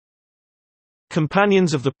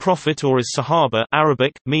Companions of the Prophet, or as Sahaba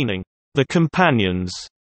Arabic, meaning the companions,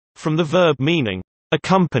 from the verb meaning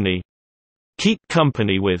accompany, keep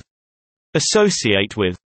company with, associate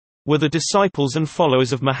with, were the disciples and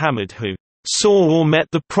followers of Muhammad who saw or met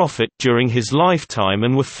the Prophet during his lifetime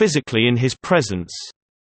and were physically in his presence.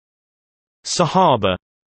 Sahaba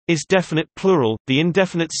is definite plural, the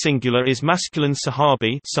indefinite singular is masculine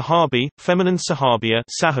sahabi, sahabi, feminine sahabiya,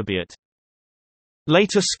 sahabiyat.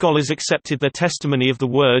 Later scholars accepted their testimony of the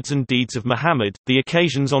words and deeds of Muhammad, the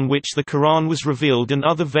occasions on which the Quran was revealed, and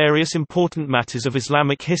other various important matters of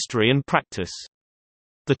Islamic history and practice.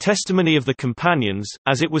 The testimony of the companions,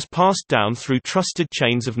 as it was passed down through trusted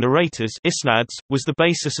chains of narrators isnads, was the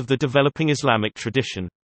basis of the developing Islamic tradition.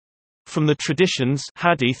 From the traditions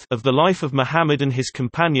Hadith of the life of Muhammad and his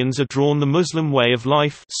companions are drawn the Muslim way of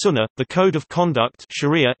life Sunnah, the code of conduct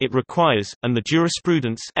Sharia it requires, and the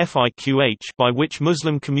jurisprudence fiqh by which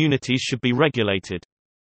Muslim communities should be regulated.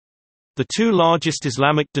 The two largest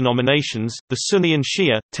Islamic denominations, the Sunni and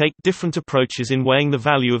Shia, take different approaches in weighing the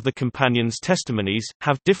value of the companions' testimonies,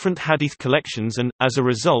 have different hadith collections and, as a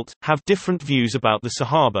result, have different views about the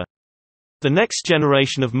Sahaba. The next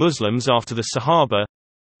generation of Muslims after the Sahaba,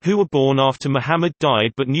 who were born after Muhammad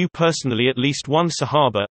died but knew personally at least one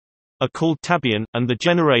Sahaba, are called Tabi'in, and the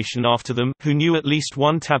generation after them, who knew at least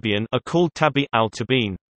one Tabi'in, are called Tabi'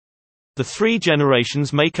 al-Tabi'in. The three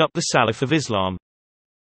generations make up the Salaf of Islam.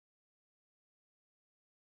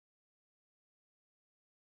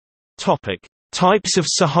 Types of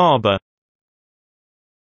Sahaba.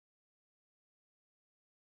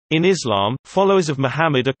 In Islam, followers of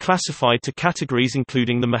Muhammad are classified to categories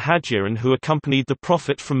including the Muhajirin who accompanied the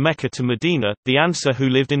Prophet from Mecca to Medina, the Ansar who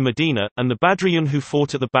lived in Medina, and the Badriyun who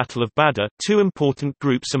fought at the Battle of Badr. Two important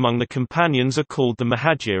groups among the companions are called the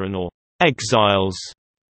Muhajirin, or exiles,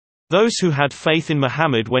 those who had faith in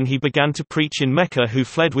Muhammad when he began to preach in Mecca, who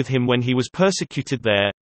fled with him when he was persecuted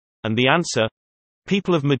there, and the Ansar,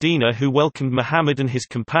 people of Medina who welcomed Muhammad and his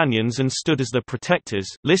companions and stood as their protectors.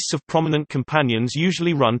 Lists of prominent companions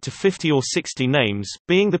usually run to 50 or 60 names,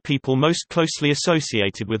 being the people most closely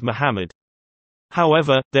associated with Muhammad.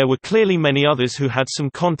 However, there were clearly many others who had some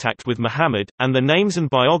contact with Muhammad, and their names and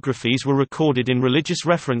biographies were recorded in religious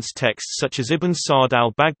reference texts such as Ibn Sa'd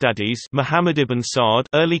al-Baghdadi's Muhammad ibn Sa'd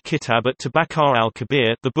early Kitab at-Tabaqar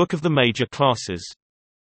al-Kabir, the book of the major classes.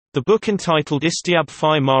 The book entitled Istiab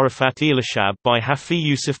fi Marifat Ilashab by Hafi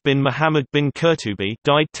Yusuf bin Muhammad bin Qurtubi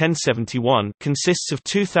died 1071 consists of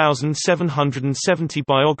 2,770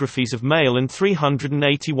 biographies of male and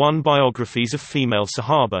 381 biographies of female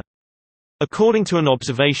Sahaba. According to an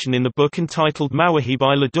observation in the book entitled Mawahib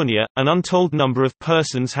Ladunya, an untold number of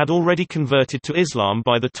persons had already converted to Islam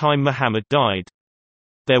by the time Muhammad died.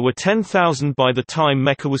 There were 10,000 by the time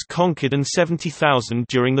Mecca was conquered and 70,000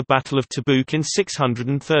 during the Battle of Tabuk in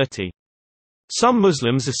 630. Some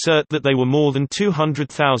Muslims assert that they were more than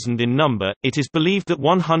 200,000 in number. It is believed that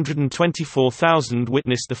 124,000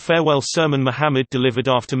 witnessed the farewell sermon Muhammad delivered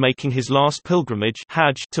after making his last pilgrimage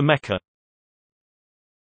Hajj to Mecca.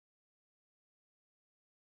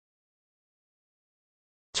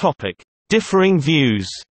 Topic: Differing views.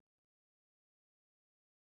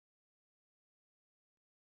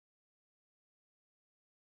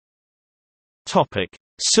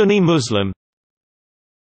 Sunni Muslim.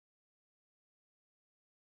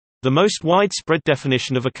 The most widespread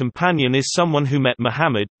definition of a companion is someone who met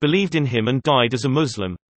Muhammad, believed in him and died as a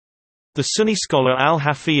Muslim. The Sunni scholar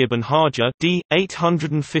al-Hafi ibn Hajar d.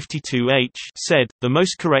 852h said, "The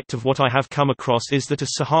most correct of what I have come across is that a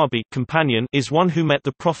Sahabi companion is one who met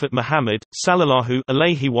the Prophet Muhammad, sallallahu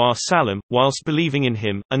alayhi wa sallam, whilst believing in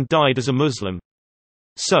him, and died as a Muslim.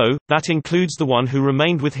 So, that includes the one who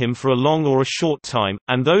remained with him for a long or a short time,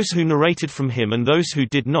 and those who narrated from him and those who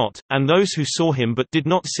did not, and those who saw him but did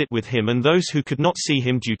not sit with him and those who could not see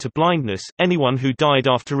him due to blindness. Anyone who died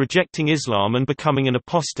after rejecting Islam and becoming an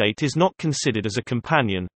apostate is not considered as a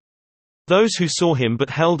companion. Those who saw him but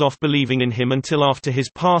held off believing in him until after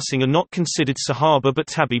his passing are not considered Sahaba but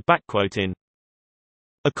Tabi. In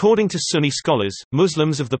According to Sunni scholars,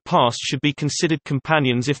 Muslims of the past should be considered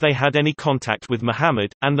companions if they had any contact with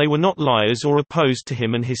Muhammad, and they were not liars or opposed to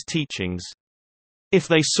him and his teachings. If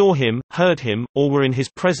they saw him, heard him, or were in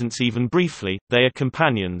his presence even briefly, they are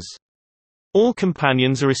companions. All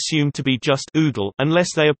companions are assumed to be just udal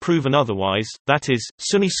unless they are proven otherwise, that is,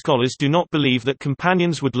 Sunni scholars do not believe that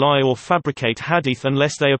companions would lie or fabricate hadith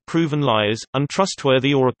unless they are proven liars,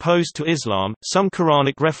 untrustworthy or opposed to Islam. Some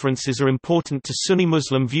Quranic references are important to Sunni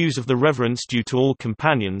Muslim views of the reverence due to all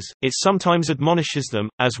companions. It sometimes admonishes them,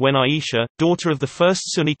 as when Aisha, daughter of the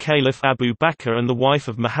first Sunni caliph Abu Bakr and the wife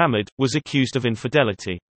of Muhammad, was accused of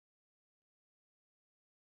infidelity.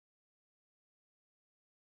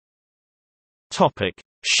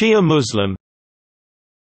 Shia Muslim.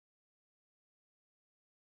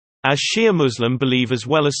 As Shia Muslim believe, as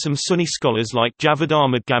well as some Sunni scholars like Javed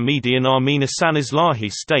Ahmad Ghamidi and Amin Hassan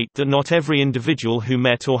Islahi, state that not every individual who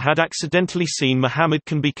met or had accidentally seen Muhammad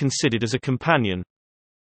can be considered as a companion.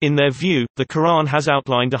 In their view, the Quran has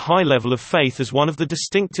outlined a high level of faith as one of the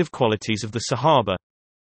distinctive qualities of the Sahaba.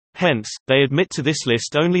 Hence, they admit to this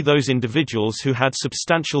list only those individuals who had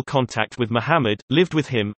substantial contact with Muhammad, lived with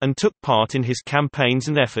him, and took part in his campaigns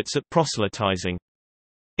and efforts at proselytizing.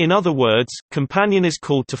 In other words, companion is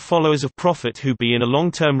called to followers of Prophet who be in a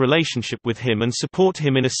long-term relationship with him and support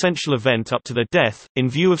him in essential event up to their death. In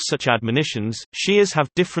view of such admonitions, Shias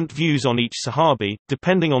have different views on each Sahabi,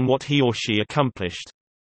 depending on what he or she accomplished.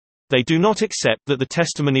 They do not accept that the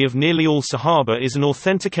testimony of nearly all Sahaba is an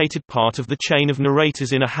authenticated part of the chain of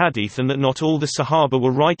narrators in a hadith, and that not all the Sahaba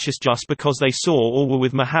were righteous just because they saw or were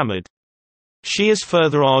with Muhammad. Shias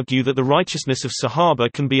further argue that the righteousness of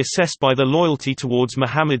Sahaba can be assessed by their loyalty towards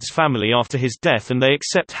Muhammad's family after his death, and they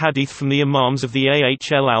accept hadith from the Imams of the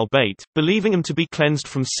Ahl al-Bayt, believing them to be cleansed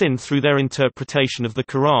from sin through their interpretation of the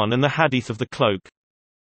Quran and the hadith of the cloak.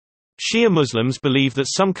 Shia Muslims believe that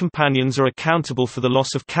some companions are accountable for the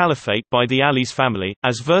loss of caliphate by the Ali's family,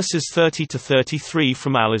 as verses 30-33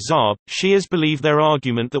 from Al-Azhar. Shias believe their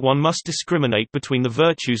argument that one must discriminate between the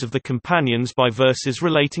virtues of the companions by verses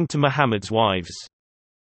relating to Muhammad's wives.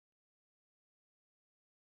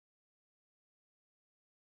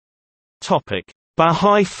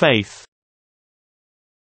 Baha'i Faith.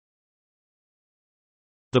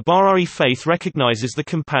 The Baha'i Faith recognizes the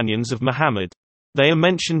companions of Muhammad. They are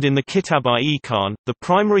mentioned in the Kitab-i-Iqan, the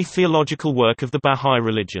primary theological work of the Baha'i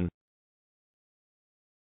religion.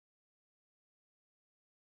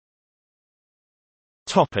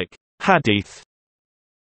 Hadith.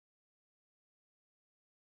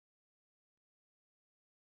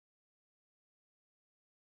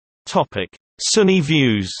 Sunni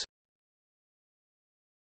views.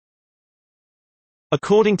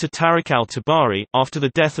 According to Tariq al-Tabari, after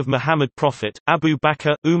the death of Muhammad Prophet, Abu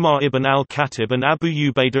Bakr, Umar ibn al-Khatib and Abu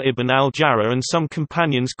Ubaidah ibn al-Jarrah and some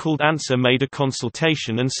companions called Ansar made a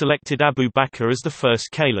consultation and selected Abu Bakr as the first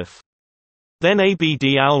caliph. Then Abd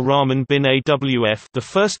al-Rahman bin Awf, the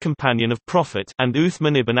first companion of Prophet, and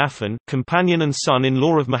Uthman ibn Affan, companion and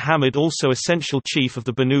son-in-law of Muhammad, also essential chief of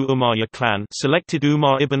the Banu Umayyah clan, selected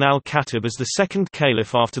Umar ibn al-Khatib as the second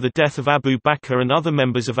caliph after the death of Abu Bakr, and other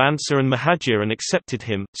members of Ansar and Muhajir accepted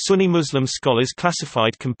him. Sunni Muslim scholars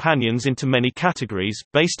classified companions into many categories,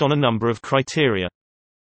 based on a number of criteria.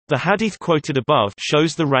 The hadith quoted above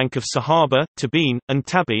shows the rank of Sahaba, Tabi'in, and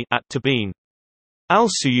Tabi at Tabi'in.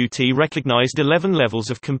 Al-Suyuti recognized 11 levels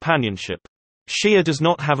of companionship. Shia does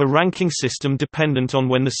not have a ranking system dependent on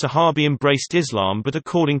when the Sahabi embraced Islam, but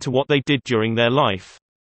according to what they did during their life.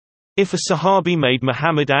 If a Sahabi made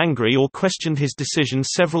Muhammad angry or questioned his decision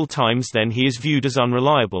several times, then he is viewed as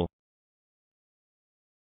unreliable.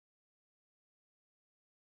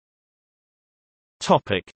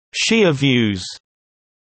 Shia views.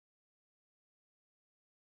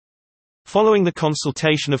 Following the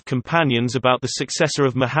consultation of companions about the successor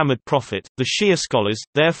of Muhammad Prophet, the Shia scholars,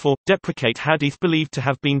 therefore, deprecate hadith believed to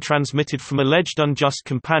have been transmitted from alleged unjust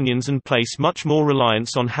companions and place much more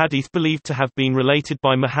reliance on hadith believed to have been related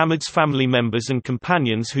by Muhammad's family members and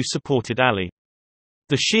companions who supported Ali.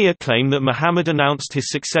 The Shia claim that Muhammad announced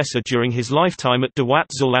his successor during his lifetime at Dawat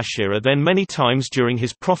Zul-Ashira, then many times during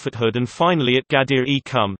his prophethood, and finally at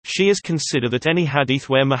Ghadir-e-Qum. Shias consider that any hadith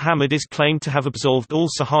where Muhammad is claimed to have absolved all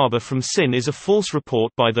Sahaba from sin is a false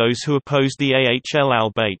report by those who opposed the Ahl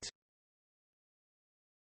al-Bayt.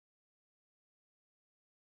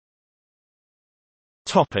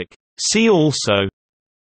 See also: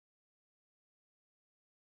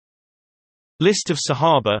 List of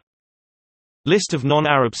Sahaba, List of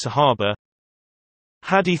non-Arab Sahaba,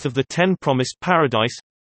 Hadith of the 10 Promised Paradise,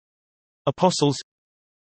 Apostles,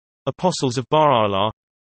 Apostles of Baha'u'llah,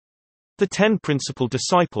 the 10 Principal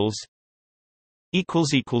Disciples.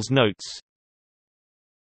 Notes